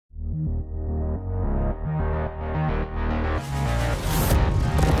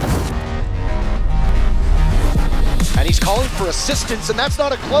for assistance, and that's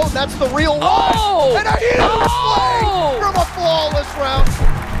not a clone, that's the real one. Oh! And a huge play from a flawless round.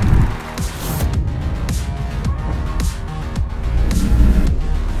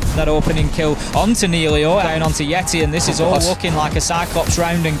 That opening kill onto Neilio, down onto Yeti, and this is all looking like a Cyclops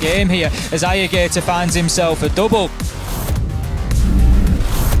round and game here as Ayagator finds himself a double.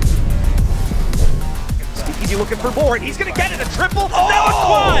 Easy looking for more, and he's gonna get it, a triple, now a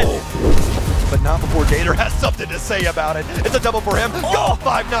quad! But not before Gator has something to say about it. It's a double for him. Go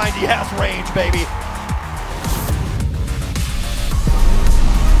 590 has range, baby.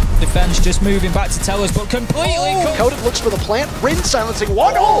 Defense just moving back to tell us, but completely Coded looks for the plant. Rin silencing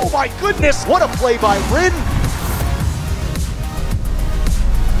one. Oh my goodness! What a play by Rin!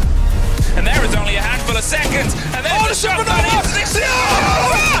 And there is only a handful of seconds, and there's the shot.